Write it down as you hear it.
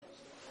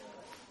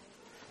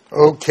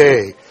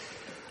Okay.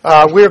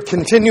 We're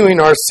continuing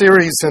our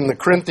series in the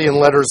Corinthian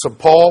letters of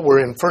Paul.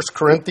 We're in 1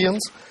 Corinthians,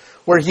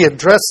 where he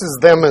addresses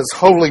them as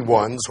holy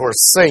ones or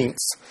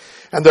saints,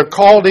 and they're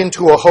called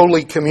into a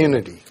holy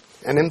community.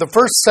 And in the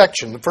first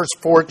section, the first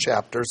 4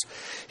 chapters,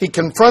 he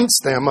confronts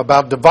them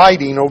about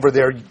dividing over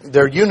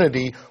their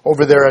unity,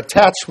 over their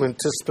attachment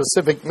to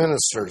specific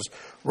ministers,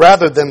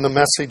 rather than the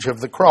message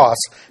of the cross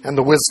and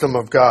the wisdom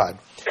of God.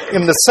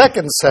 In the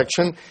second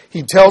section,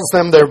 he tells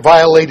them they're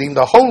violating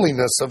the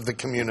holiness of the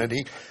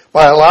community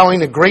by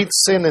allowing a great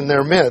sin in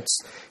their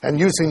midst and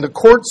using the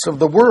courts of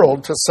the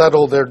world to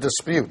settle their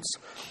disputes.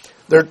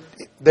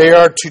 They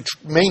are to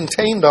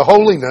maintain the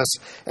holiness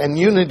and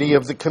unity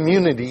of the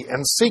community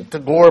and seek to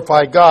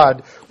glorify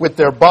God with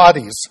their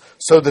bodies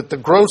so that the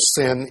gross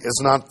sin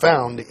is not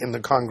found in the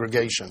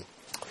congregation.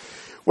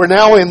 We're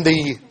now in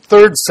the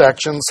third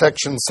section,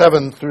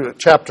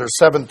 chapter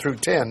 7 through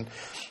 10,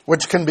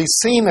 which can be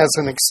seen as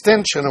an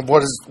extension of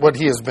what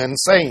he has been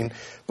saying,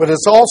 but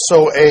is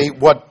also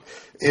what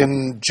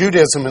in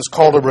Judaism is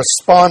called a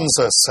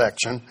responsa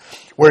section,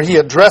 where he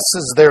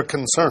addresses their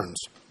concerns.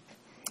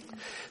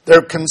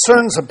 Their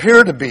concerns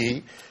appear to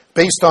be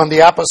based on the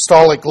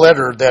apostolic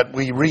letter that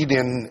we read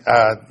in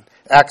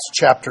Acts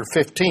chapter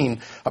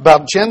 15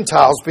 about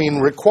Gentiles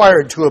being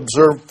required to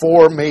observe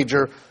 4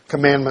 major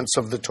commandments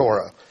of the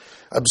Torah: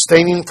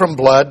 abstaining from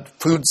blood,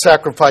 food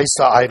sacrificed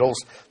to idols,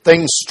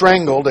 things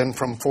strangled, and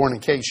from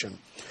fornication.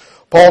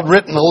 Paul had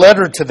written a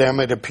letter to them,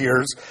 it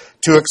appears,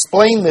 to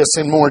explain this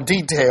in more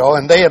detail,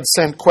 and they had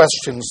sent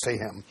questions to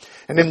him.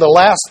 And in the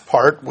last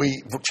part,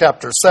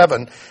 chapter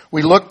 7,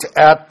 we looked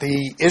at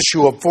the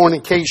issue of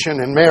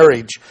fornication and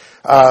marriage,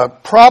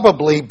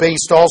 probably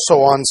based also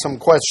on some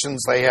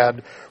questions they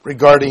had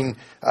regarding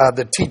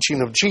the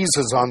teaching of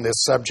Jesus on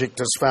this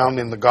subject as found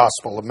in the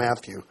Gospel of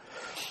Matthew.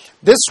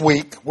 This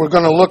week, we're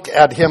going to look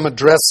at him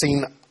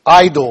addressing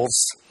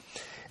idols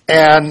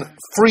and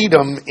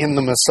freedom in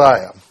the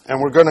Messiah. And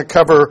we're going to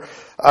cover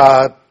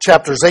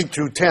chapters 8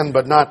 through 10,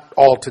 but not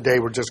all today.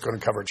 We're just going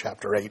to cover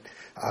chapter 8.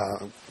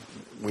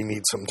 We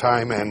need some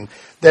time. And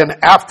then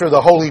after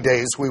the holy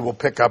days, we will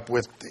pick up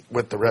with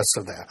the rest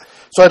of that.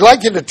 So I'd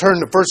like you to turn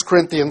to 1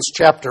 Corinthians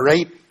chapter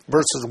 8,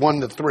 verses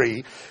 1 to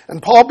 3.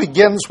 And Paul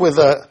begins with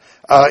an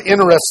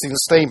interesting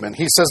statement.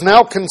 He says,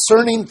 "Now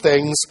concerning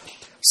things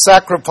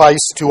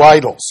sacrificed to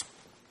idols."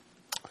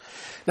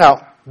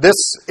 Now, this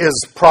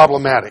is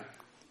problematic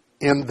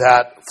in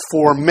that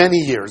for many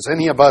years,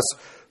 any of us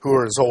who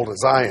are as old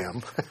as I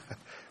am,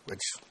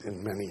 which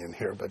in many in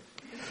here, but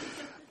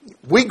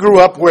we grew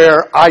up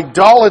where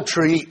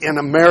idolatry in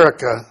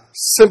America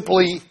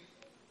simply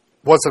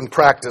wasn't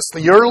practiced.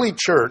 The early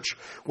church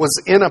was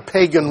in a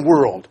pagan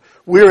world.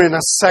 We're in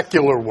a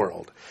secular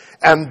world.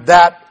 And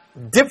that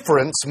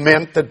difference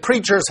meant that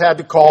preachers had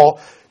to call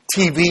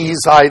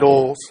TVs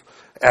idols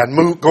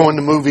and going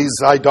to movies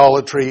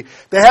idolatry.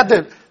 They had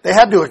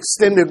to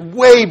extend it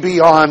way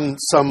beyond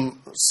some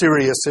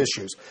serious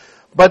issues.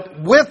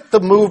 But with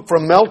the move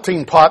from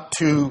melting pot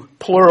to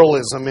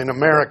pluralism in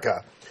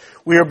America,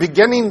 we are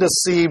beginning to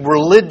see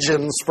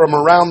religions from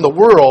around the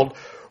world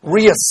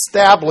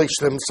reestablish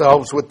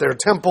themselves with their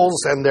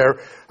temples and their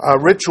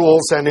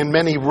rituals, and in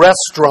many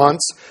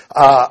restaurants,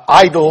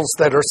 idols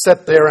that are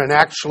set there, and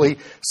actually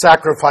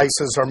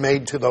sacrifices are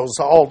made to those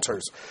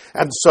altars.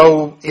 And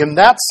so in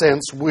that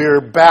sense,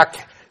 we're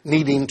back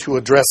needing to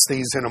address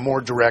these in a more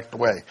direct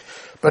way.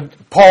 But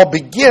Paul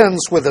begins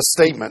with a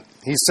statement.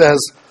 He says,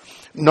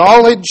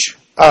 knowledge,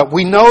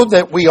 we know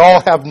that we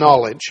all have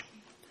knowledge.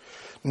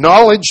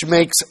 Knowledge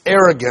makes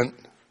arrogant,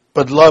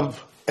 but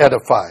love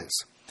edifies.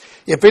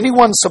 If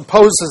anyone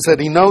supposes that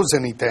he knows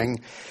anything,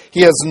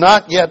 he has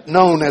not yet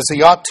known as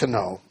he ought to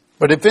know.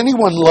 But if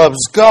anyone loves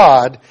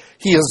God,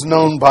 he is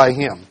known by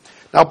him.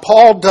 Now,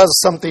 Paul does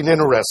something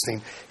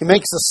interesting. He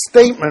makes a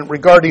statement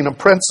regarding a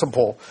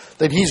principle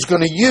that he's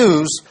going to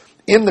use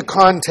in the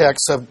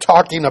context of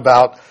talking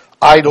about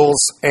idols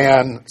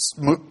and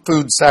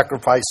food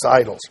sacrificed to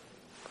idols.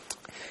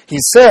 He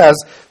says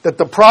that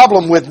the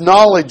problem with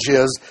knowledge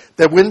is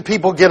that when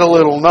people get a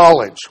little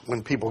knowledge,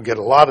 when people get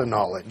a lot of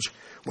knowledge,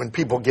 when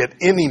people get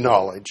any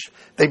knowledge,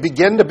 they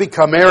begin to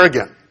become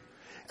arrogant.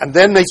 And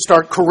then they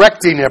start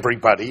correcting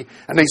everybody,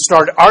 and they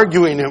start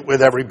arguing it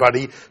with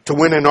everybody to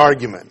win an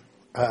argument.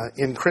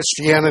 In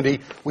Christianity,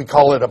 we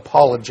call it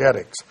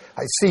apologetics.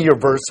 I see your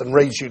verse and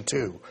raise you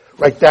too.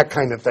 Right, that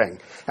kind of thing.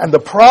 And the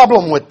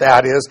problem with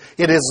that is,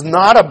 it is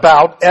not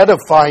about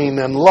edifying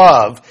and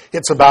love,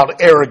 it's about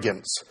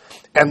arrogance.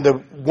 And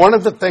one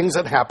of the things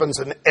that happens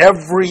in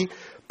every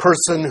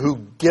person who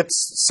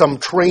gets some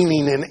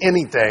training in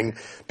anything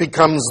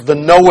becomes the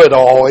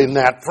know-it-all in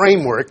that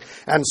framework.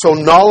 And so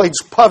knowledge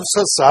puffs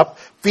us up,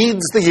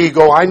 feeds the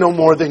ego. I know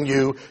more than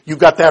you. You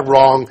got that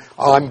wrong.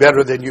 I'm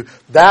better than you.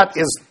 That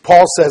is,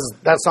 Paul says,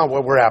 that's not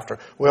what we're after.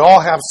 We all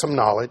have some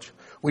knowledge.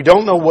 We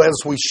don't know as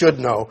we should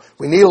know.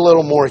 We need a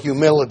little more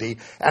humility.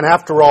 And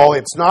after all,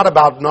 it's not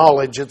about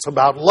knowledge, it's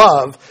about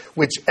love,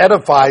 which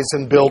edifies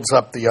and builds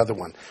up the other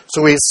one.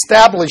 So he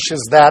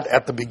establishes that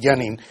at the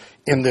beginning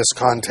in this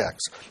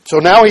context. So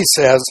now he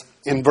says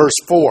in verse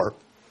 4,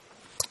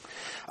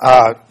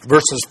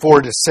 verses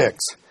 4 to 6.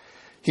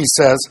 He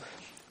says,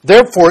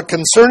 "Therefore,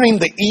 concerning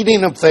the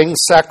eating of things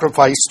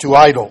sacrificed to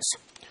idols,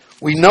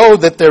 we know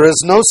that there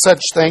is no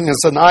such thing as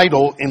an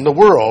idol in the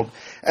world,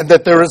 and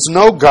that there is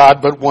no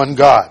God but one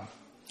God.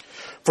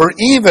 For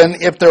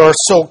even if there are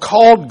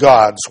so-called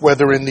gods,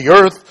 whether in the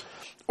earth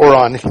or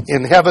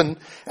in heaven,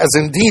 as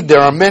indeed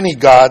there are many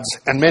gods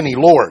and many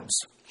lords,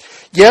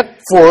 yet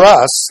for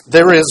us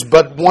there is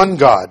but one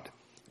God,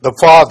 the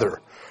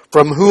Father,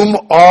 from whom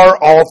are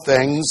all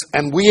things,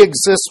 and we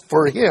exist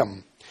for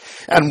him,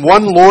 and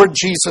one Lord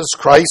Jesus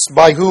Christ,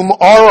 by whom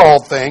are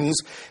all things,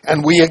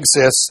 and we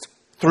exist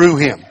through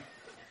him."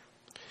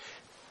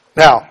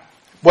 Now,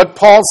 what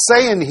Paul's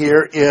saying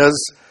here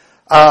is,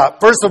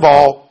 first of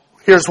all,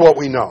 here's what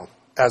we know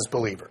as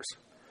believers.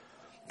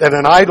 That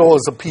an idol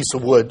is a piece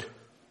of wood,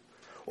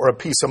 or a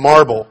piece of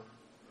marble,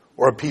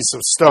 or a piece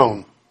of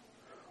stone,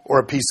 or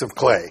a piece of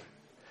clay.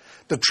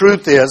 The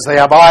truth is, they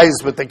have eyes,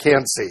 but they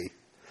can't see.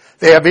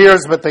 They have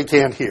ears, but they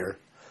can't hear.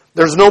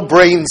 There's no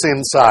brains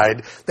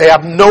inside. They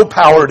have no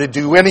power to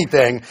do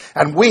anything.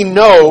 And we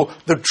know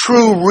the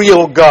true,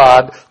 real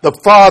God, the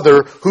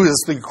Father, who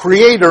is the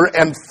Creator,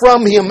 and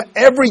from him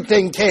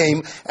everything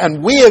came,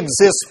 and we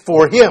exist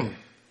for him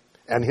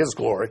and his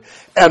glory.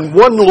 And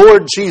one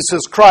Lord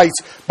Jesus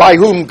Christ, by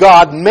whom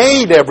God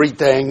made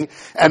everything,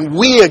 and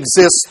we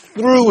exist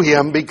through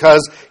him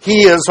because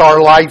he is our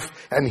life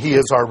and he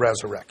is our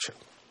resurrection.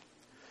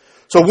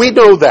 So we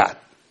know that.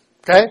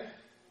 Okay?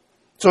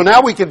 So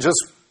now we can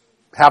just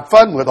have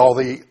fun with all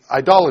the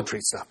idolatry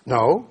stuff.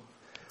 No.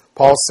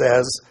 Paul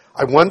says,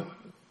 I want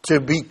to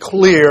be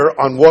clear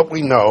on what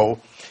we know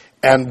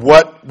and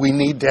what we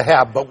need to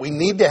have. But we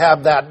need to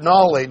have that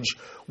knowledge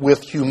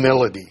with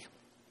humility.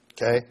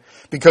 Okay?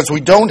 Because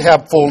we don't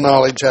have full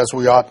knowledge as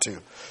we ought to.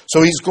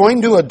 So he's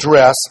going to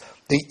address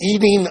the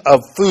eating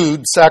of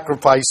food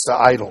sacrificed to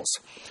idols.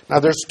 Now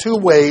there's two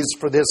ways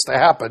for this to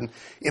happen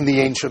in the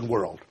ancient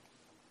world.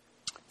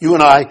 You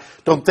and I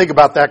don't think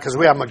about that because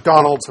we have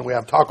McDonald's and we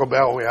have Taco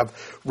Bell, we have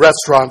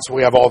restaurants,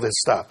 we have all this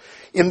stuff.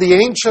 In the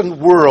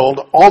ancient world,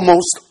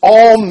 almost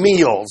all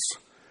meals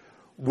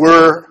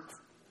were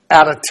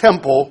at a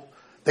temple.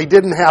 They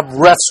didn't have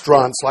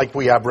restaurants like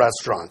we have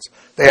restaurants.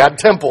 They had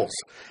temples.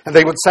 And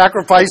they would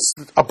sacrifice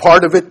a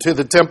part of it to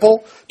the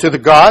temple, to the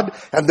god,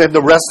 and then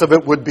the rest of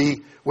it would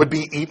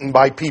be eaten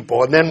by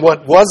people. And then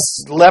what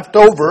was left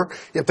over,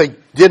 if they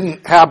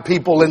didn't have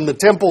people in the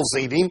temples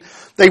eating,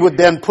 they would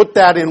then put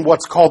that in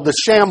what's called the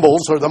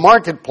shambles or the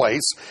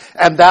marketplace,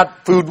 and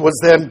that food was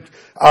then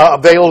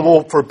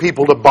available for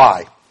people to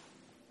buy.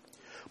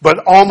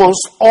 But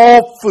almost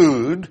all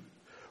food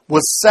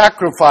was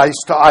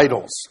sacrificed to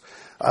idols.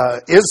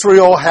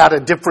 Israel had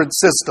a different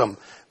system.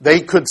 They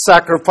could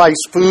sacrifice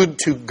food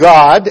to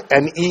God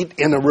and eat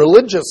in a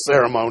religious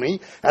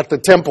ceremony at the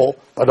temple,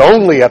 but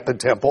only at the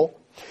temple.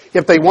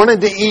 If they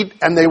wanted to eat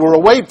and they were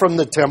away from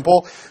the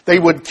temple, they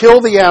would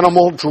kill the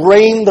animal,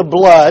 drain the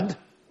blood.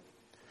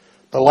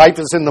 The life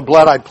is in the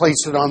blood, I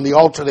place it on the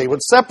altar. They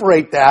would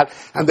separate that,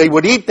 and they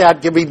would eat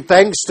that, giving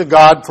thanks to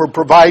God for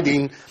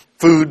providing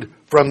food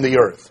from the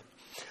earth.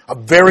 A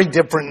very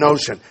different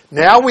notion.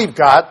 Now we've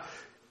got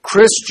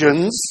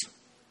Christians,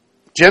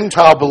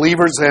 Gentile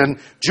believers and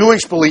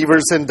Jewish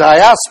believers in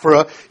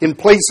diaspora in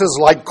places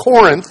like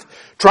Corinth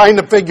trying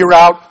to figure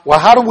out, well,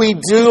 how do we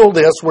do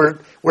this? We're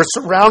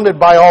surrounded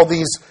by all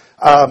these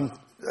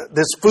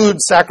this food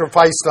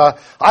sacrificed to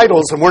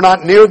idols, and we're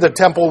not near the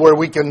temple where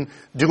we can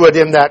do it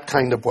in that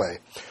kind of way.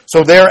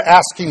 So they're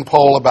asking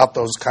Paul about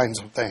those kinds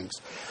of things.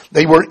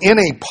 They were in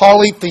a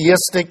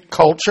polytheistic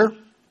culture,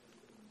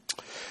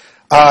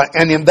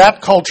 and in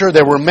that culture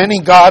there were many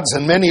gods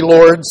and many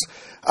lords.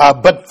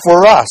 But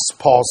for us,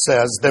 Paul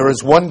says, there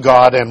is one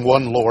God and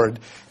one Lord,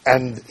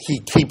 and he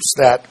keeps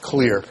that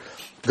clear.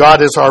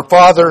 God is our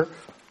Father.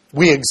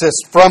 We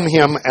exist from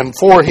him and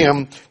for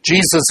him.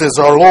 Jesus is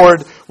our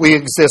Lord. We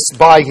exist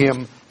by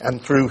him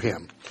and through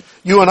him.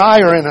 You and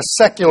I are in a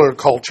secular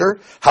culture.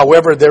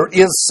 However, there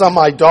is some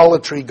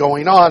idolatry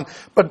going on.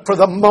 But for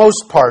the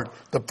most part,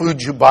 the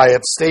food you buy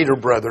at Stater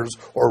Brothers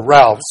or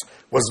Ralph's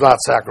was not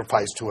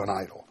sacrificed to an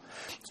idol.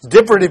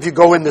 Different if you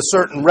go into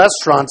certain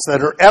restaurants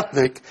that are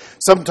ethnic.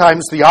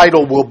 Sometimes the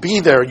idol will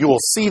be there. You will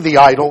see the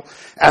idol,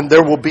 and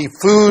there will be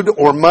food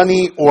or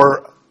money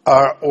or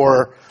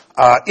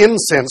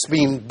incense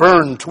being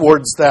burned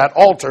towards that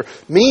altar,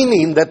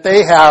 meaning that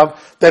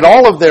that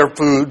all of their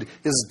food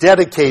is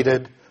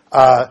dedicated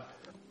to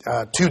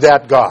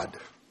that God.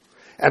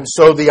 And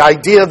so the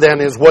idea then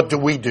is, what do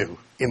we do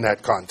in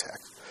that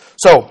context?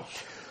 So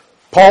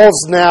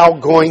Paul's now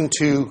going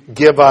to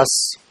give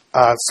us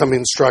some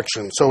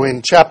instruction. So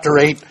in chapter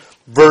 8,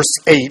 verse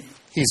 8,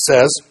 he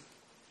says,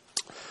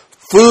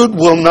 "Food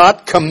will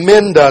not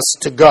commend us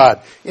to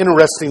God."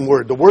 Interesting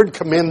word. The word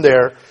commend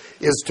there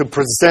is to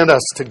present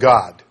us to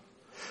God.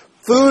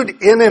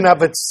 Food in and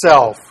of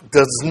itself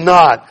does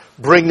not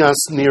bring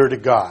us near to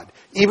God.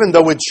 even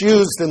though it's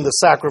used in the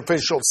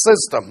sacrificial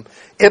system,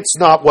 it's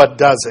not what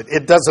does it.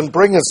 It doesn't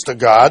bring us to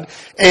God.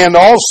 And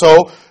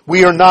also,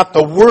 we are not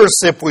the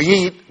worse if we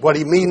eat. What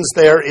he means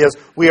there is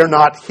we are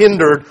not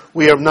hindered.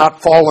 We have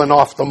not fallen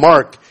off the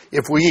mark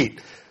if we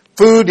eat.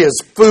 Food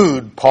is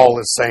food, Paul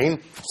is saying.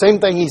 Same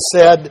thing he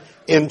said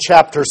in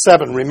chapter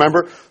 7.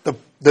 Remember,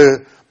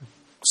 the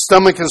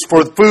stomach is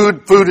for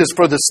food, food is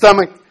for the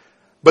stomach,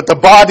 but the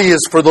body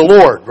is for the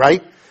Lord,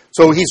 right?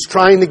 So he's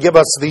trying to give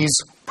us these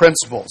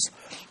principles.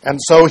 And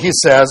so he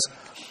says,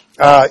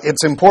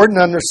 it's important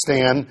to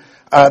understand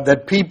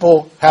that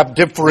people have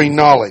differing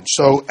knowledge.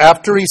 So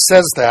after he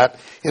says that,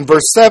 in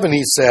verse 7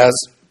 he says,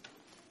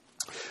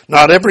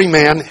 not every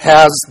man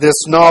has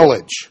this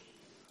knowledge.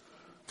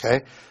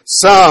 Okay?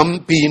 Some,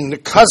 being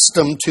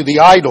accustomed to the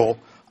idol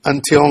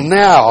until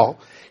now,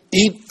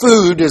 eat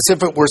food as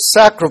if it were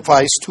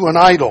sacrificed to an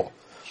idol,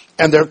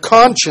 and their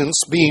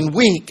conscience, being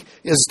weak,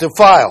 is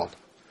defiled.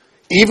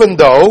 Even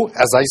though,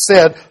 as I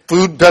said,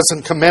 food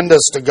doesn't commend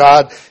us to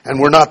God,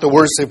 and we're not the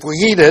worse if we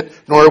eat it,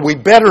 nor are we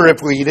better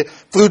if we eat it.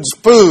 Food's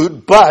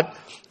food, but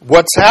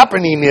what's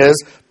happening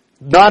is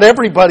not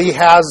everybody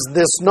has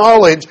this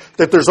knowledge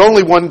that there's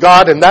only one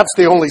God, and that's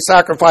the only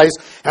sacrifice,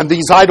 and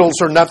these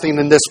idols are nothing,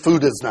 and this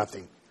food is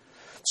nothing.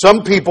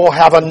 Some people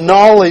have a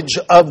knowledge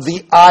of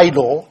the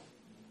idol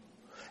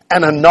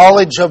and a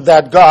knowledge of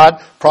that God,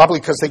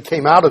 probably because they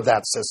came out of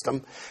that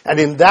system. And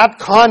in that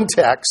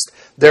context,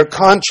 their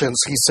conscience,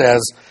 he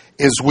says,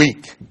 is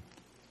weak.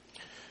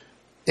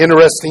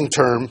 Interesting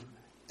term.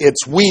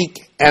 It's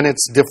weak and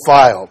it's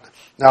defiled.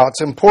 Now,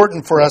 it's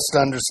important for us to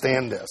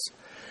understand this.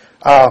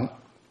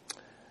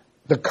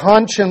 The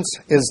conscience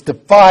is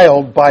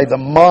defiled by the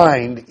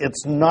mind.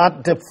 It's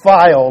not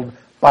defiled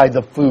by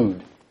the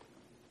food.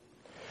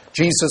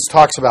 Jesus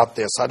talks about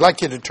this. I'd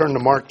like you to turn to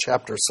Mark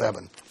chapter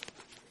 7.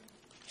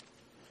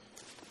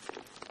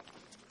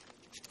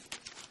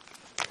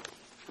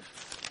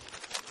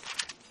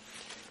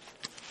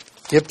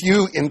 If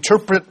you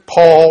interpret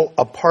Paul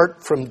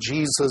apart from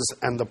Jesus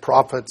and the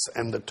prophets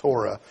and the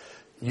Torah,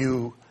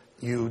 you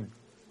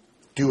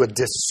do a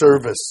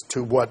disservice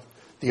to what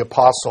the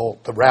apostle,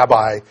 the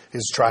rabbi,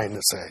 is trying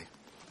to say.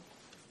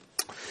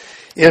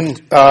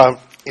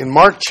 In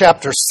Mark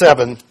chapter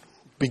 7,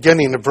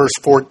 beginning at verse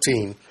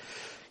 14,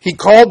 he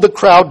called the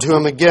crowd to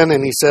him again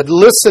and he said,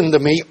 "Listen to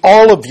me,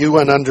 all of you,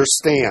 and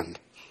understand.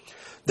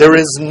 There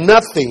is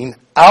nothing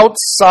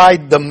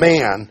outside the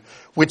man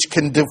which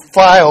can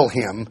defile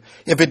him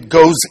if it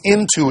goes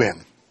into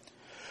him.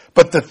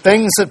 But the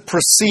things that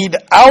proceed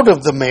out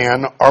of the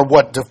man are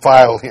what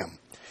defile him.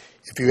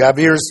 If you have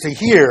ears to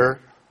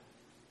hear,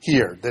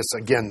 hear." This,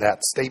 again,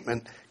 that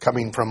statement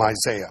coming from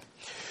Isaiah.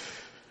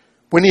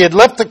 When he had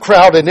left the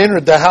crowd and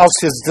entered the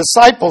house, his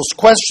disciples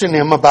questioned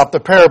him about the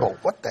parable.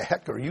 What the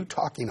heck are you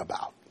talking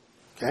about?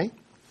 Okay?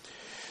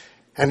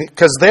 And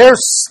because they're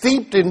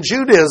steeped in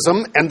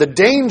Judaism, and the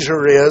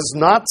danger is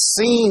not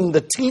seeing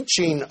the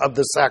teaching of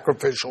the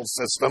sacrificial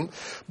system,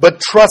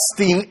 but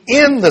trusting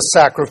in the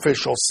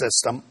sacrificial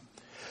system,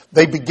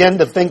 they begin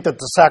to think that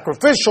the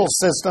sacrificial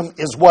system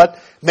is what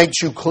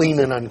makes you clean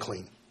and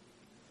unclean.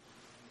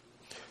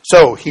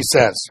 So, he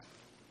says,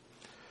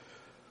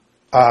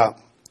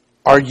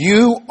 are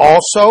you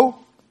also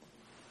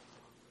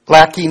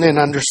lacking in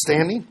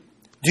understanding?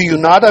 Do you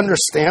not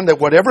understand that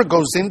whatever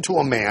goes into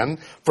a man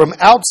from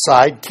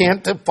outside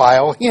can't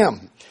defile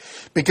him?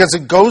 Because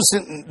it goes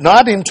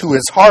not into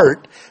his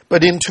heart,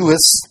 but into his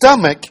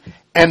stomach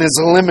and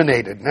is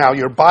eliminated. Now,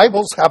 your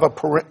Bibles have a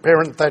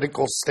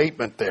parenthetical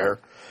statement there.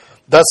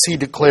 Thus he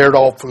declared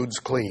all foods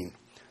clean.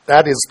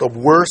 That is the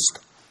worst,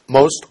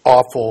 most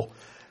awful,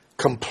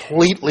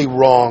 completely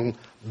wrong,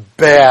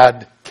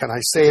 bad, can I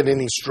say it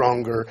any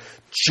stronger,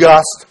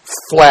 just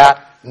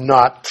flat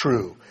not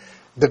true.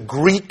 The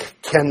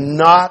Greek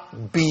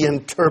cannot be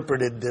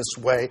interpreted this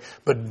way,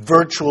 but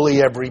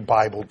virtually every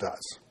Bible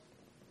does,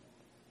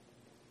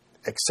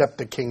 except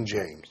the King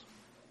James.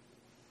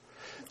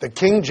 The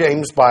King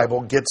James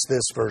Bible gets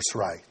this verse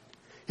right.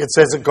 It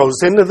says it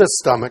goes into the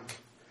stomach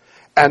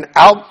and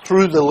out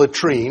through the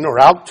latrine or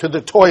out to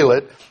the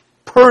toilet,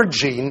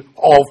 purging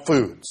all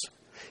foods.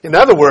 In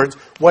other words,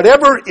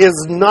 whatever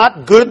is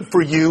not good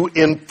for you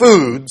in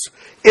foods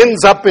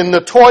ends up in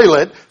the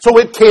toilet, so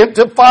it can't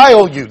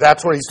defile you.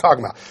 That's what he's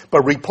talking about.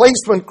 But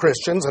replacement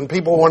Christians, and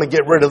people want to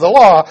get rid of the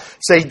law,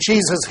 say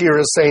Jesus here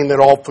is saying that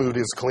all food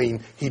is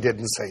clean. He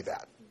didn't say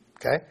that.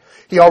 Okay?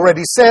 He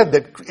already said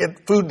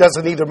that food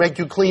doesn't either make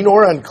you clean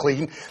or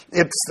unclean.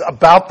 It's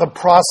about the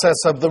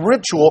process of the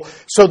ritual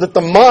so that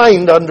the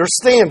mind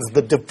understands.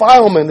 The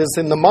defilement is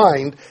in the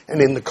mind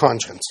and in the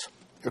conscience.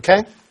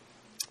 Okay?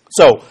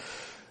 So,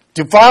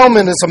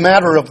 defilement is a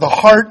matter of the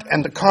heart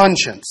and the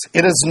conscience.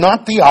 It is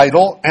not the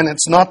idol and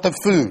it's not the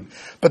food.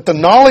 But the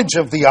knowledge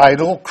of the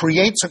idol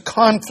creates a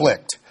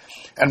conflict.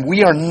 And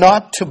we are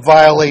not to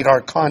violate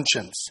our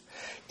conscience.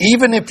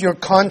 Even if your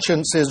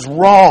conscience is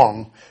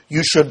wrong,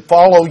 You should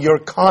follow your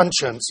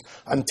conscience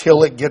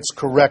until it gets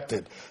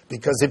corrected.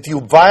 Because if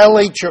you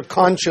violate your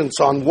conscience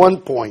on one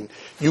point,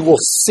 you will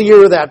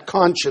sear that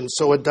conscience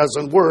so it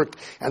doesn't work.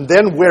 And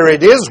then where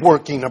it is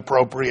working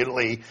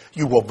appropriately,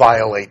 you will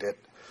violate it.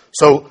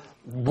 So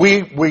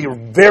we're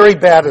very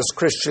bad as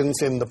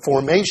Christians in the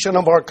formation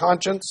of our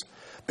conscience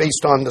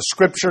based on the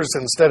scriptures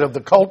instead of the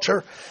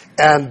culture.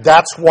 And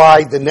that's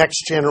why the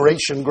next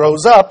generation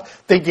grows up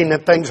thinking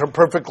that things are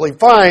perfectly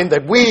fine,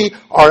 that we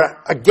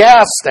are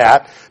aghast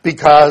at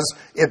because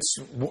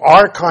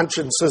our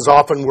consciences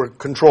often were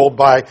controlled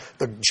by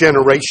the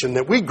generation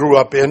that we grew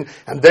up in,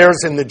 and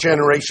theirs in the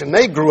generation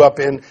they grew up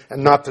in,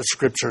 and not the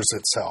scriptures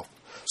itself.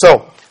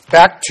 So,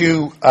 back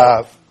to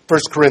 1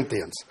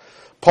 Corinthians.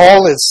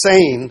 Paul is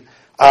saying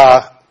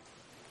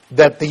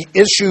that the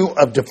issue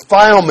of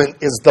defilement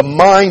is the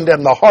mind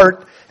and the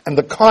heart and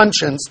the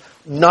conscience,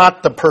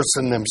 not the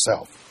person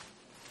themselves.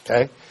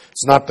 Okay?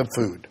 It's not the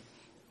food.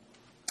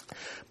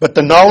 But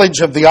the knowledge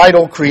of the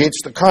idol creates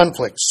the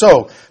conflict.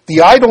 So,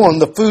 the idol and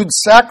the food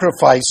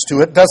sacrificed to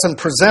it doesn't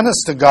present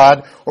us to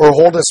God or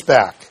hold us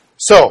back.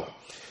 So,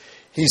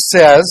 he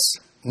says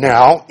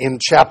now in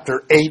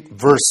chapter 8,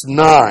 verse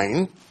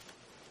 9,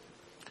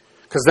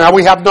 because now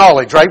we have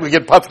knowledge, right? We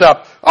get puffed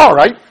up. All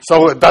right,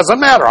 so it doesn't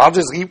matter. I'll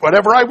just eat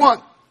whatever I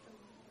want.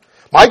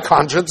 My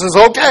conscience is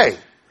okay.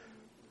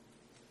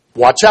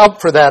 Watch out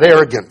for that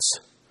arrogance,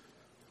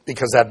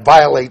 because that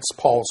violates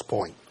Paul's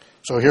point.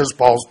 So here's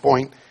Paul's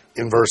point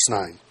in verse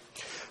 9.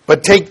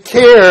 But take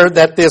care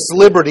that this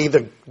liberty,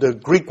 the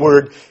Greek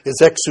word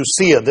is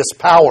exousia, this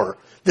power,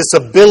 this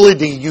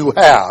ability you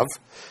have,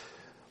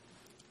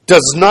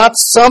 does not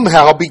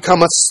somehow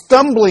become a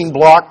stumbling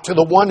block to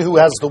the one who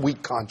has the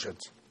weak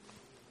conscience.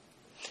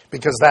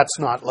 Because that's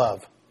not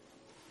love.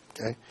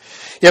 Okay?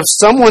 If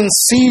someone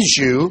sees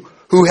you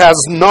who has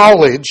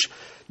knowledge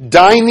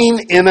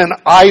dining in an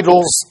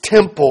idol's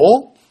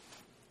temple,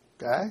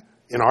 okay?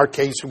 In our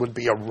case, it would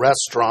be a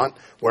restaurant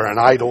where an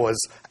idol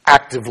is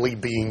actively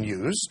being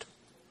used.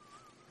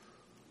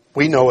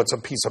 We know it's a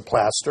piece of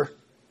plaster.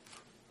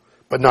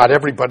 But not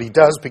everybody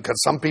does,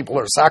 because some people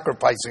are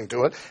sacrificing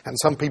to it and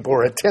some people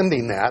are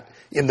attending that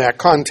in that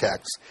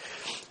context.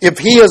 If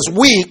he is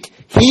weak,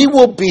 he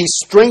will be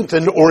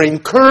strengthened or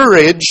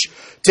encouraged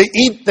to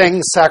eat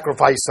things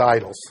sacrificed to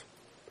idols.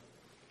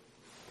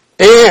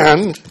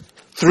 And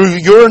through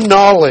your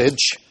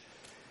knowledge,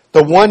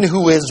 the one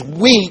who is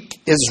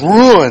weak is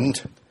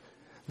ruined,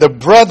 the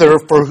brother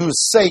for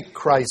whose sake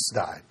Christ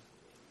died.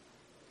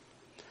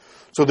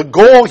 So the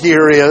goal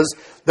here is,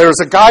 there's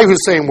a guy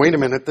who's saying, wait a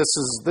minute,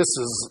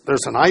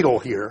 there's an idol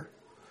here.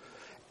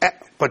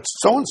 But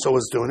so-and-so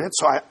is doing it,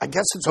 so I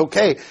guess it's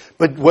okay.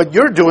 But what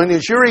you're doing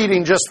is you're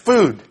eating just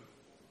food.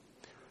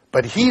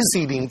 But he's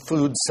eating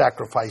food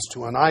sacrificed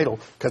to an idol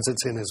because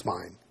it's in his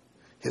mind.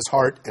 His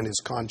heart and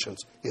his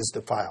conscience is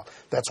defiled.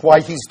 That's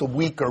why he's the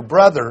weaker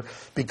brother,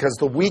 because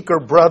the weaker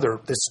brother,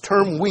 this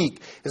term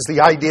weak, is the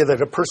idea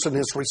that a person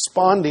is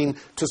responding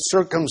to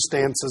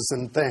circumstances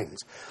and things.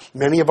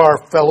 Many of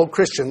our fellow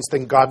Christians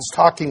think God's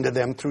talking to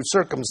them through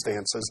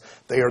circumstances.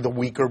 They are the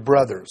weaker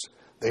brothers.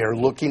 They are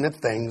looking at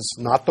things,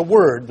 not the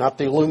Word, not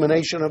the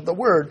illumination of the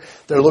Word.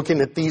 They're looking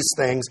at these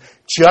things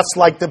just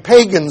like the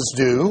pagans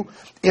do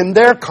in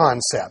their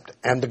concept.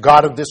 And the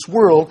God of this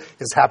world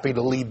is happy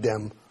to lead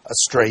them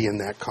astray in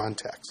that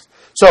context.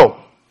 So,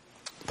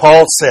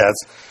 Paul says,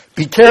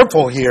 be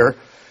careful here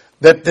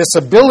that this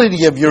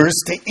ability of yours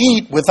to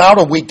eat without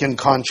a weakened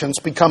conscience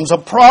becomes a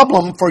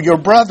problem for your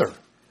brother.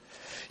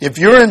 If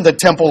you're in the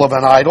temple of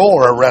an idol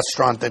or a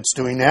restaurant that's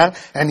doing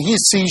that, and he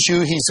sees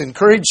you, he's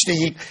encouraged to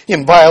eat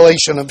in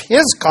violation of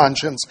his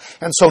conscience,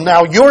 and so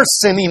now you're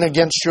sinning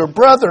against your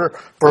brother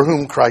for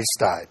whom Christ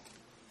died.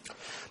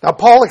 Now,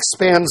 Paul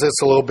expands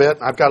this a little bit.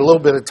 I've got a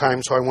little bit of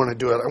time, so I want to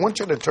do it. I want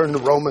you to turn to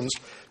Romans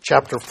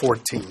chapter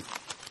 14.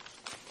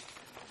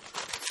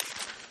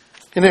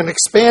 In an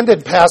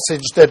expanded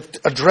passage that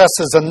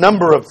addresses a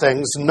number of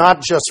things,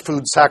 not just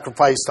food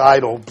sacrificed to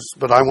idols,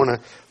 but I want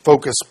to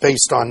focus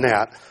based on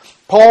that.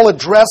 Paul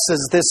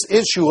addresses this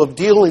issue of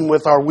dealing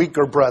with our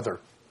weaker brother.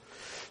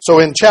 So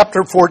in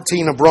chapter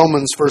 14 of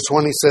Romans, verse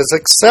 1, he says,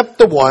 "Accept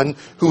the one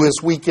who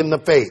is weak in the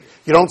faith."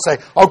 You don't say,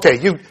 okay,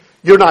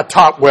 you're not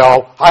taught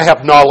well, I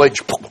have knowledge,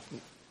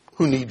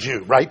 who needs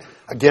you, right?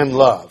 Again,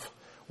 love.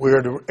 We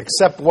are to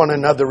accept one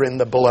another in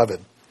the beloved.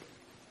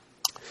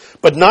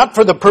 But not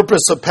for the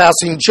purpose of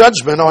passing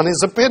judgment on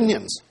his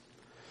opinions.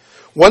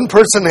 One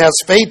person has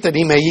faith that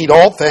he may eat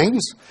all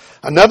things.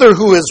 Another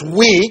who is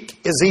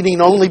weak is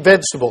eating only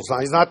vegetables.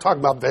 Now, he's not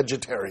talking about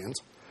vegetarians.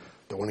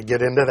 Don't want to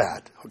get into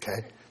that,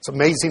 okay? It's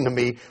amazing to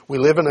me. We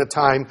live in a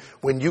time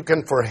when you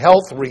can, for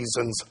health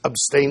reasons,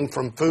 abstain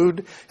from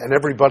food, and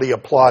everybody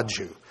applauds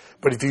you.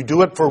 But if you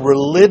do it for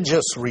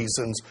religious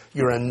reasons,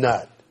 you're a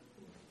nut.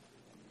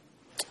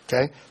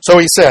 Okay? So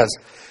he says,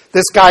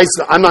 this guy's,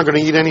 I'm not going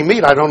to eat any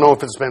meat. I don't know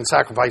if it's been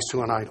sacrificed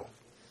to an idol.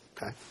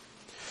 Okay?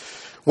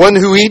 One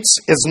who eats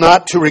is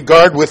not to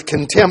regard with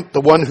contempt the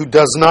one who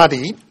does not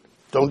eat.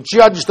 Don't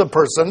judge the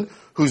person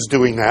who's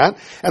doing that.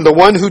 And the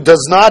one who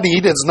does not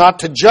eat is not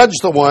to judge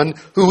the one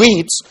who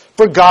eats,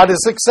 for God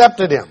has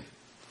accepted him.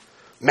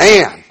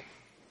 Man,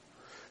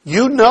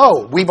 you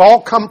know, we've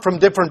all come from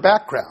different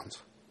backgrounds.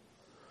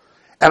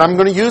 And I'm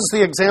going to use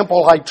the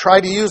example I try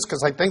to use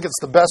because I think it's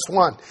the best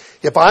one.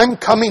 If I'm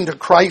coming to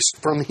Christ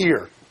from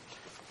here,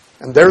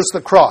 and there's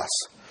the cross,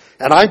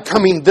 and I'm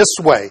coming this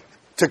way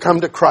to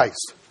come to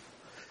Christ,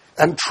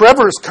 and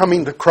Trevor's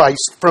coming to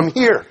Christ from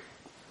here,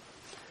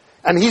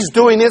 and he's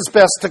doing his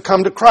best to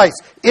come to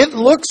Christ, it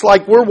looks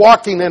like we're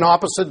walking in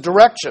opposite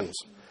directions.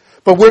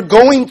 But we're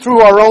going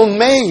through our own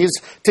maze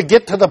to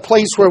get to the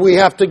place where we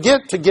have to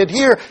get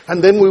here,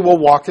 and then we will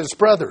walk as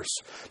brothers.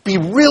 Be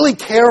really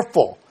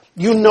careful.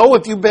 You know,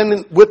 if you've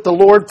been with the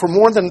Lord for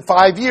more than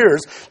 5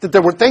 years, that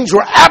there were things you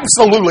were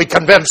absolutely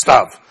convinced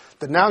of,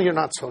 that now you're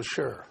not so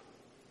sure.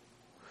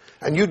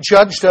 And you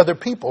judged other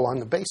people on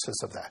the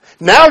basis of that.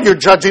 Now you're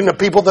judging the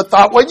people that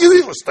thought what you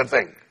used to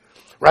think.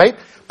 Right?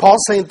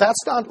 Paul's saying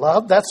that's not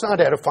love, that's not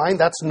edifying,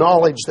 that's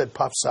knowledge that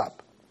puffs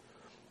up.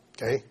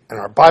 Okay? And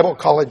our Bible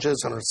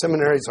colleges and our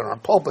seminaries and our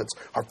pulpits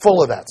are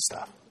full of that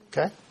stuff.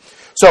 Okay?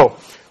 So,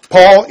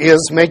 Paul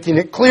is making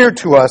it clear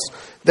to us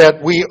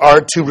that we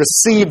are to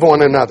receive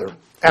one another,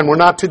 and we're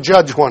not to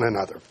judge one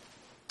another.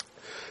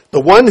 The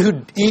one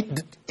who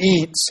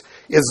eats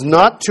is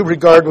not to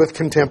regard with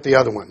contempt the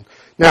other one.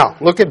 Now,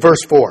 look at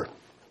verse 4.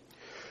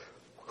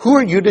 Who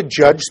are you to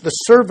judge the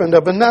servant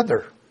of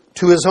another?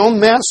 To his own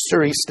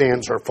master he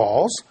stands or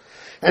falls,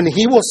 and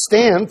he will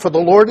stand, for the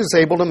Lord is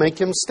able to make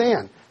him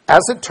stand.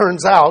 As it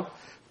turns out,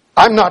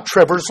 I'm not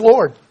Trevor's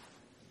Lord.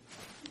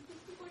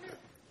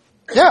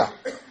 Yeah.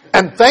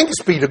 And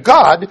thanks be to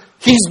God,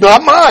 he's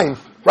not mine.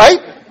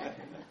 Right?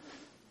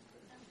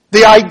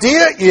 The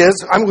idea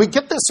is, we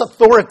get this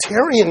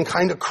authoritarian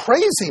kind of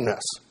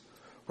craziness.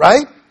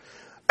 Right?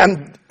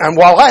 And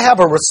while I have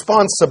a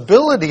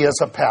responsibility as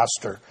a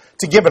pastor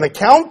to give an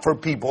account for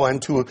people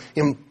and to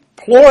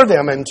implore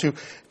them and to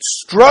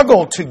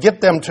struggle to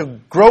get them to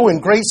grow in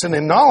grace and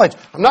in knowledge,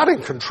 I'm not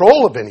in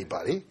control of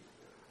anybody.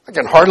 I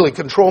can hardly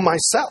control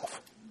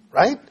myself.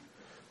 Right?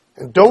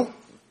 And don't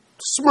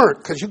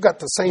smirk because you've got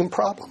the same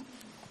problem.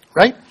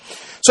 Right?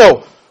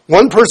 So,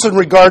 one person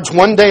regards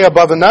one day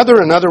above another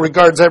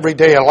regards every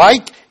day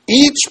alike.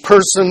 Each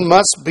person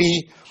must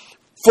be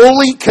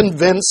fully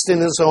convinced in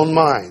his own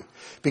mind.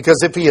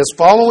 Because if he is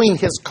following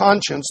his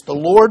conscience, the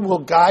Lord will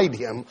guide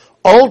him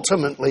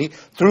ultimately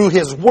through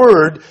his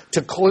word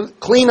to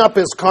clean up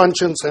his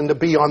conscience and to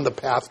be on the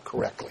path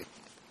correctly.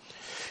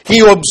 He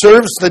who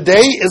observes the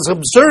day is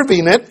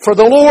observing it for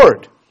the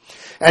Lord.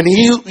 And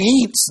he who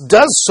eats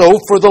does so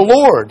for the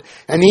Lord.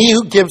 And he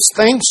who gives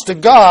thanks to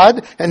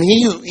God, and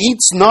he who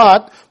eats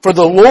not for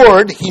the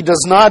Lord, he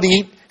does not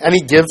eat, and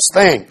he gives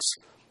thanks.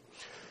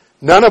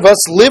 None of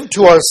us live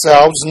to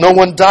ourselves, no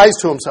one dies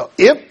to himself.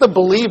 If the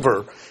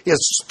believer is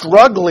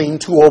struggling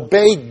to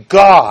obey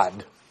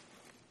God,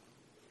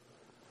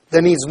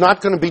 then he's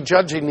not going to be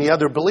judging the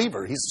other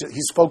believer.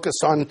 He's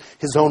focused on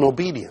his own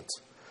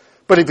obedience.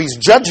 But if he's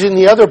judging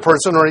the other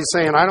person, or he's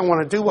saying, I don't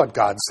want to do what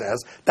God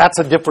says, that's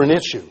a different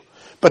issue.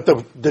 But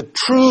the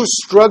true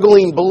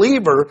struggling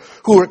believer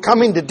who are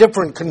coming to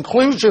different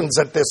conclusions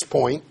at this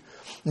point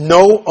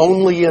know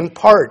only in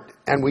part,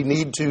 and we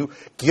need to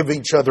give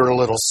each other a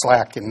little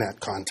slack in that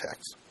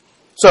context.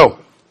 So,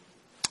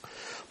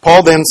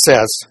 Paul then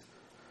says,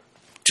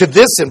 to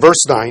this, in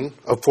verse 9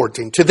 of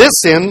 14, to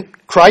this end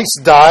Christ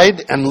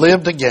died and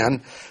lived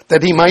again,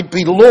 that he might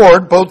be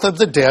Lord both of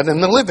the dead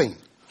and the living.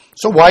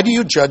 So why do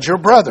you judge your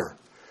brother?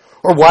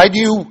 Or why do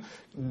you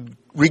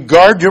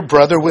regard your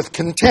brother with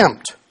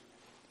contempt?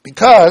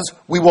 Because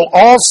we will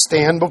all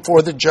stand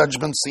before the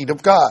judgment seat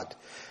of God.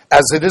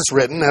 As it is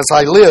written, as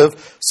I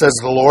live, says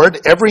the Lord,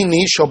 every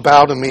knee shall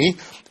bow to me,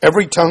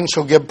 every tongue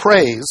shall give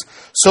praise.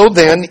 So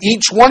then,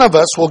 each one of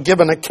us will give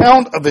an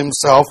account of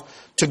himself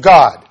to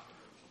God.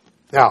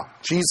 Now,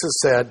 Jesus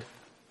said,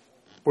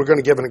 we're going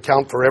to give an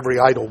account for every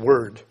idle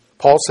word.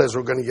 Paul says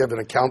we're going to give an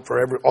account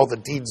for all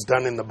the deeds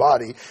done in the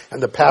body.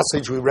 And the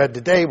passage we read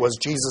today was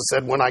Jesus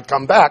said, when I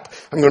come back,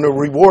 I'm going to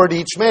reward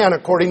each man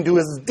according to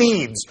his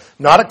deeds,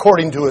 not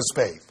according to his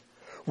faith.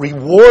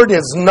 Reward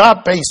is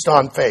not based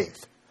on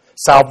faith.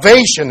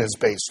 Salvation is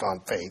based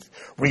on faith.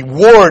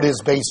 Reward is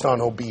based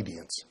on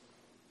obedience.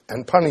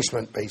 And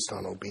punishment based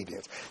on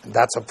obedience. And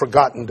that's a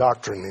forgotten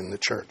doctrine in the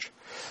church.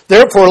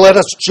 Therefore, let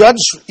us judge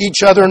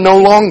each other no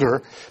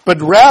longer, but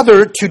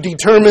rather to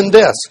determine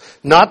this,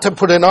 not to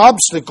put an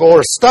obstacle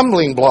or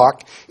stumbling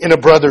block in a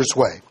brother's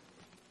way.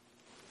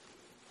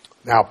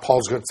 Now,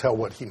 Paul's going to tell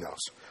what he knows.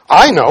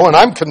 I know, and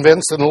I'm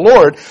convinced in the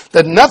Lord,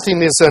 that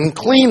nothing is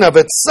unclean of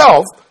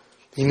itself.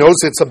 He knows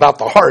it's about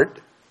the heart,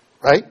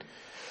 right?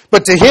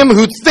 But to him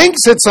who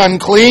thinks it's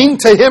unclean,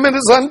 to him it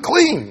is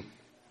unclean.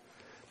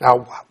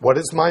 Now, what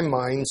is my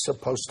mind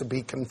supposed to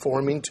be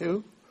conforming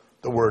to?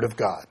 The Word of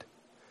God.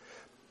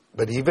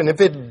 But even if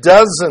it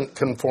doesn't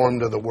conform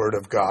to the Word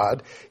of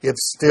God, it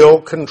still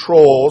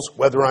controls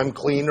whether I'm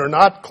clean or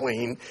not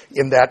clean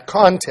in that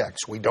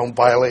context. We don't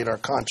violate our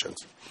conscience.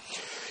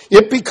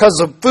 If because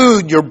of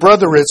food your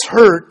brother is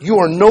hurt, you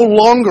are no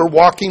longer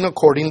walking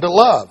according to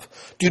love.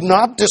 Do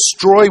not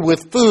destroy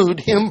with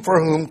food him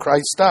for whom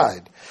Christ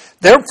died.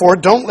 Therefore,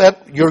 don't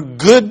let your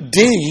good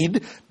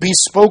deed be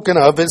spoken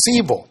of as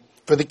evil.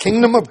 For the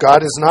kingdom of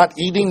God is not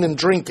eating and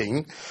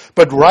drinking,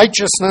 but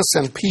righteousness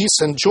and peace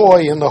and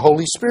joy in the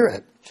Holy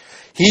Spirit.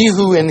 He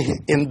who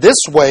in this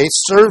way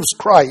serves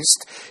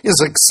Christ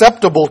is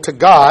acceptable to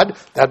God.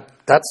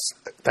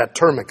 That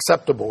term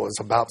acceptable is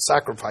about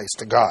sacrifice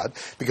to God,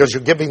 because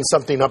you're giving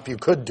something up you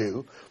could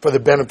do for the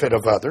benefit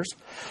of others,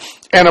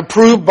 and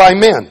approved by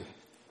men.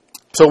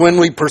 So when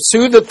we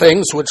pursue the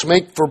things which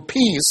make for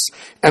peace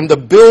and the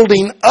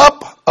building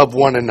up of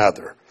one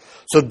another.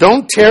 So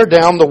don't tear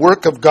down the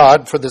work of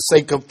God for the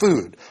sake of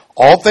food.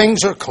 All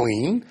things are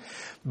clean,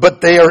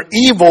 but they are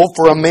evil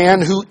for a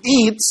man who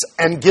eats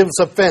and gives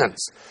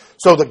offense.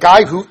 So the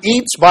guy who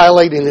eats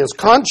violating his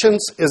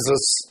conscience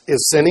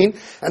is sinning,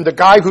 and the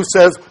guy who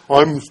says,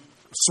 I'm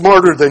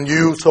smarter than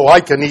you so I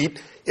can eat,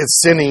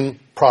 is sinning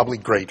probably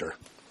greater.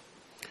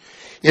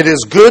 It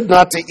is good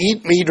not to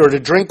eat meat or to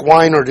drink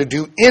wine or to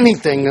do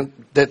anything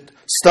that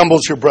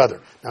stumbles your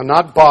brother. Now,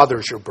 not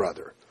bothers your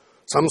brother.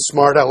 Some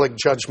smart aleck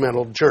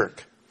judgmental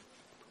jerk.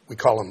 We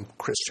call them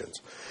Christians.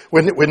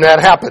 When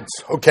that happens,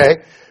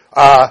 okay,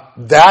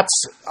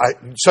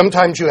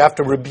 sometimes you have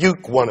to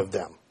rebuke one of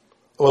them.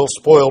 A little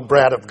spoiled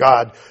brat of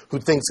God who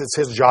thinks it's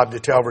his job to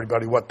tell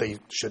everybody what they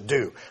should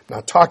do. I'm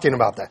not talking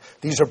about that.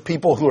 These are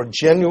people who are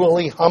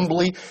genuinely,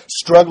 humbly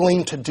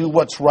struggling to do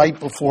what's right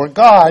before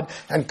God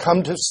and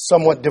come to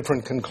somewhat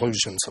different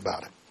conclusions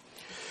about it.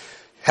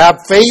 Have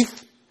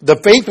faith. The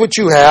faith which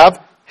you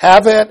have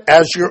it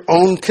as your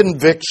own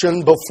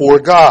conviction before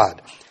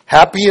God.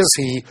 Happy is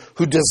he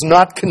who does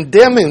not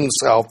condemn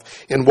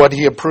himself in what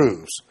he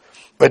approves.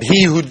 But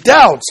he who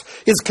doubts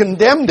is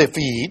condemned if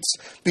he eats,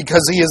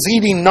 because he is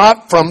eating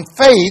not from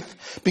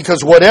faith,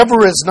 because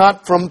whatever is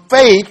not from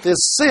faith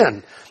is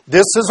sin.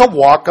 This is a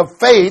walk of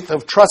faith,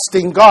 of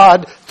trusting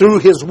God through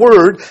his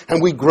word,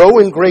 and we grow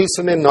in grace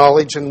and in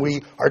knowledge, and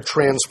we are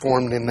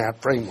transformed in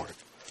that framework.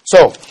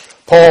 So,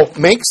 Paul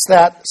makes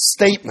that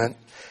statement,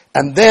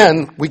 and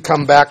then we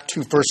come back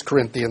to 1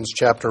 Corinthians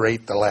chapter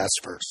 8, the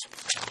last verse.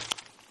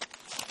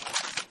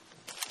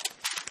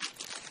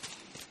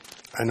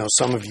 I know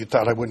some of you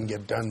thought I wouldn't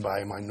get done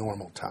by my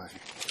normal time,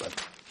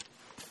 but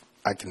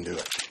I can do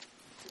it.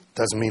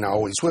 Doesn't mean I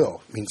always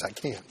will. It means I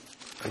can.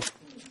 Right?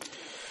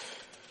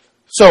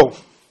 So,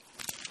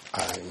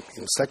 I'm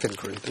in 2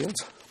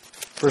 Corinthians.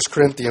 1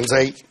 Corinthians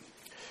 8.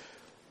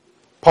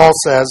 Paul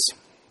says,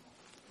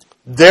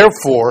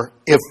 therefore,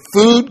 if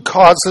food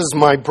causes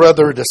my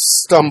brother to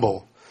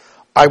stumble,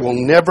 I will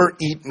never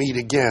eat meat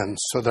again,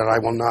 so that I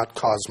will not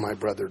cause my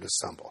brother to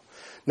stumble.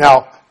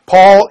 Now,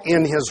 Paul,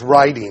 in his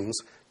writings,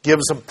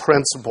 gives a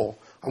principle.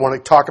 I want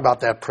to talk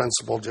about that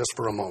principle just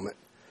for a moment.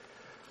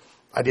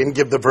 I didn't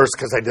give the verse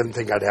because I didn't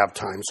think I'd have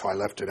time, so I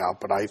left it out,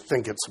 but I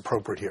think it's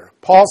appropriate here.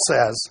 Paul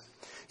says,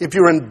 if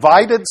you're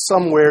invited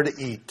somewhere to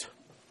eat,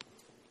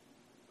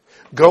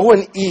 go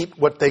and eat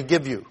what they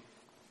give you.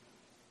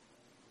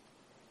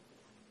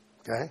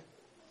 Okay?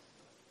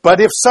 But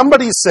if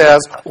somebody says,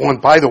 oh,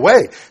 and by the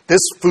way,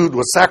 this food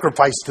was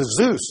sacrificed to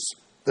Zeus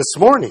this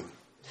morning,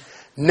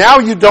 now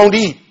you don't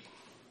eat.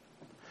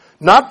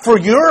 Not for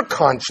your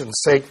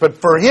conscience sake, but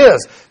for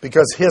his,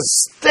 because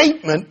his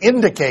statement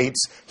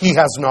indicates he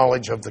has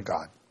knowledge of the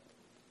God.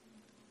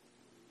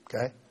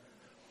 Okay?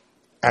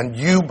 And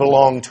you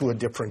belong to a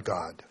different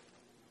God.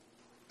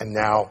 And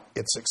now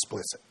it's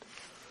explicit.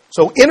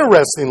 So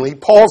interestingly,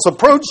 Paul's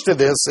approach to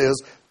this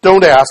is,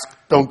 don't ask,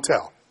 don't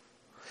tell.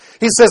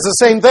 He says the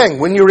same thing.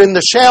 When you're in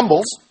the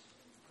shambles,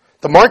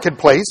 the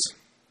marketplace,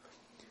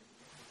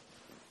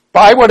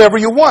 buy whatever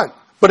you want.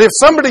 But if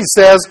somebody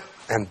says,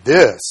 and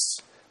this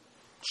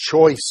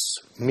choice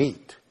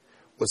meat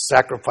was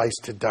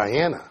sacrificed to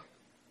Diana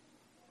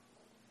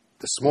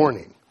this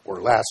morning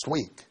or last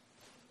week,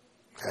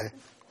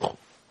 okay?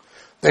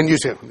 Then you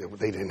say,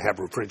 they didn't have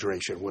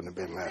refrigeration, it wouldn't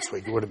have been last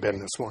week, it would have been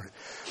this morning.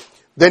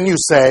 Then you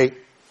say,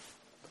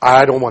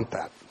 I don't want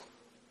that.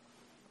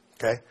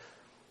 Okay?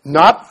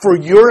 Not for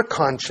your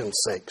conscience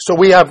sake. So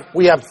we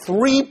have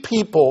three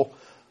people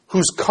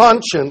whose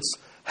conscience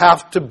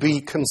have to be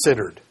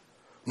considered.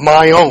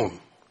 My own,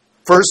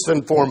 first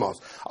and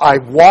foremost. I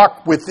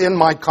walk within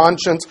my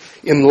conscience,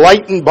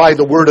 enlightened by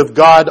the Word of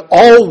God,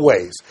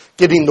 always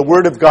getting the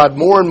Word of God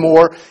more and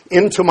more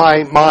into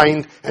my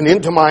mind and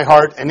into my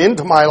heart and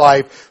into my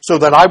life so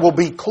that I will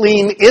be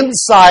clean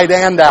inside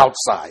and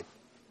outside.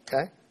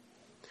 Okay?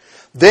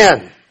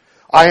 Then,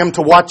 I am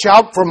to watch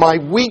out for my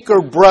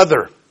weaker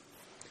brother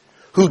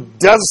who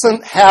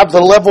doesn't have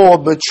the level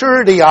of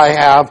maturity I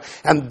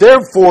have and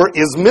therefore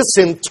is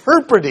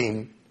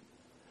misinterpreting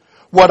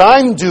what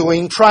I'm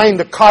doing, trying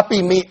to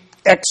copy me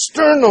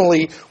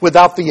externally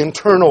without the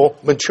internal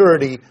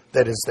maturity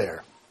that is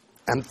there.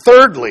 And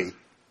thirdly,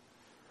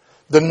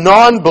 the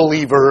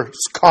non-believer's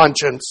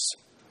conscience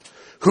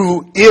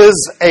who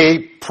is a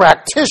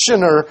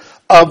practitioner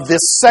of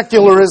this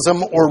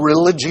secularism or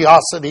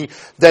religiosity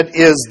that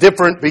is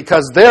different,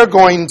 because they're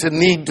going to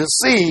need to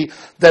see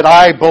that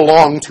I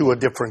belong to a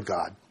different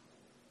God.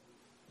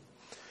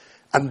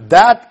 And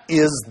that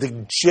is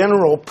the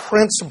general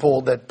principle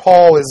that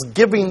Paul is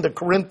giving the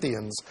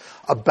Corinthians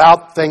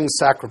about things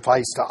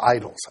sacrificed to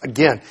idols.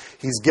 Again,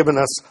 he's given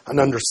us an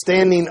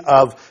understanding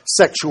of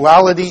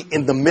sexuality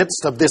in the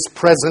midst of this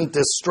present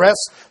distress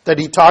that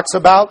he talks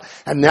about.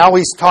 And now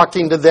he's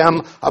talking to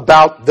them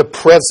about the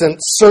present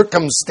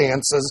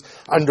circumstances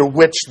under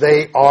which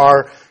they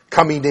are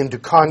coming into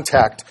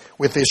contact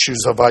with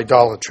issues of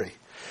idolatry.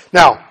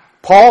 Now,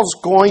 Paul's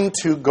going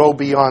to go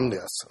beyond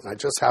this, and I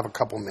just have a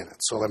couple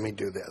minutes, so let me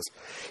do this.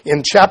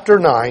 In chapter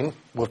 9,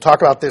 we'll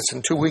talk about this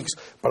in 2 weeks,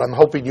 but I'm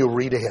hoping you'll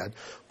read ahead.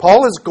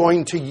 Paul is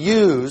going to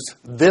use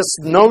this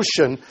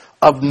notion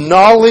of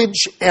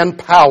knowledge and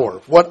power,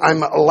 what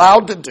I'm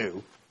allowed to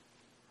do,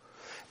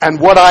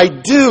 and what I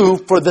do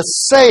for the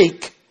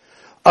sake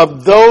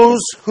of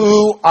those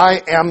who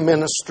I am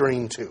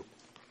ministering to.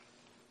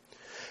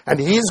 And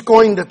he's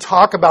going to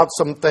talk about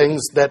some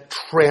things that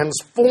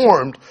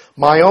transformed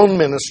my own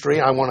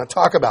ministry. I want to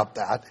talk about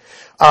that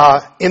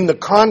in the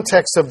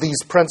context of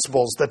these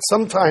principles that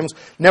sometimes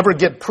never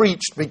get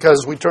preached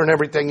because we turn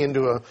everything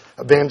into an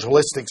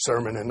evangelistic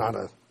sermon and not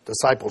a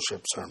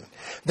discipleship sermon.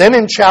 Then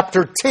in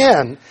chapter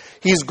 10,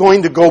 he's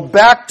going to go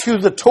back to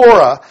the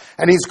Torah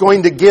and he's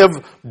going to give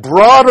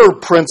broader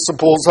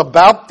principles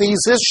about these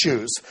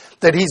issues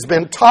that he's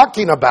been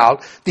talking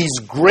about, these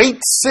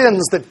great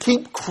sins that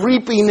keep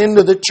creeping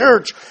into the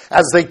church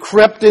as they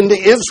crept into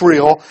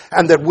Israel,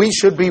 and that we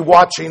should be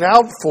watching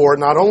out for,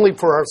 not only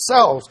for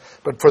ourselves,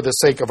 but for the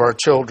sake of our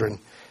children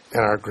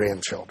and our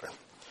grandchildren.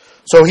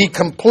 So he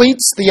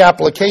completes the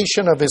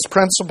application of his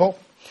principle.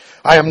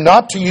 I am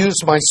not to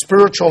use my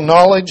spiritual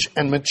knowledge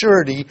and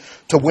maturity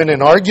to win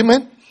an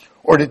argument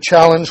or to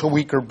challenge a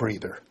weaker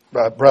brother.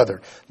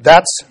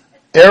 That's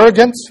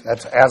arrogance.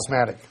 That's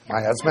asthmatic, my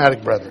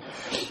asthmatic brother.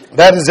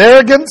 That is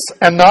arrogance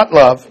and not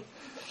love.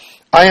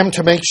 I am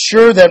to make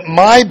sure that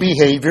my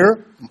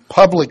behavior,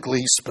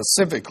 publicly,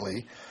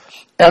 specifically,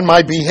 and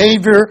my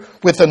behavior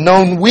with a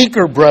known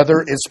weaker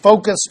brother is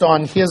focused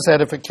on his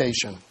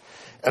edification.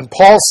 And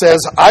Paul says,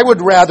 I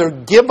would rather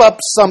give up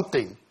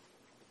something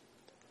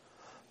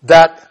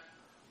that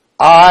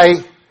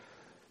I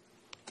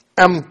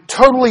am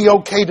totally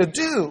okay to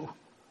do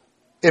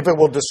if it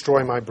will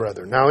destroy my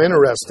brother. Now,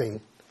 interesting,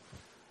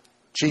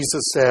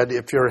 Jesus said,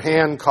 if your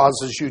hand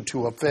causes you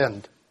to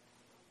offend,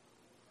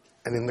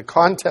 and in the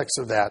context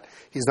of that,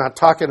 he's not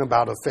talking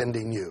about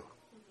offending you.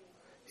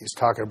 He's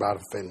talking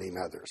about offending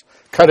others.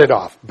 Cut it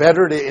off.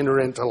 Better to enter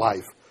into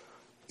life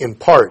in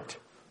part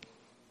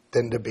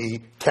than to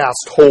be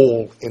cast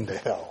whole into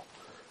hell.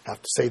 I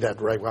have to say that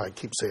right. Well, I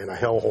keep saying a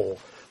hell hole.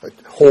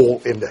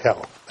 Hole into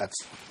hell.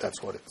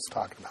 That's what it's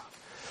talking about.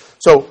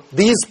 So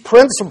these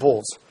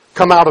principles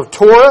come out of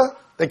Torah,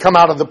 they come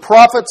out of the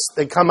prophets,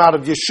 they come out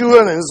of Yeshua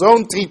and his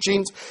own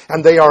teachings,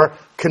 and they are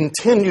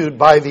continued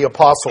by the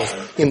apostles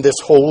in this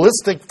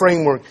holistic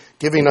framework,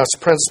 giving us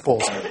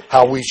principles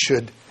how we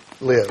should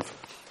live.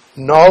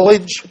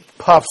 Knowledge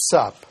puffs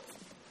up,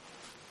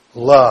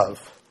 love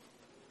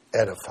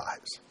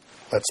edifies.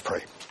 Let's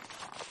pray.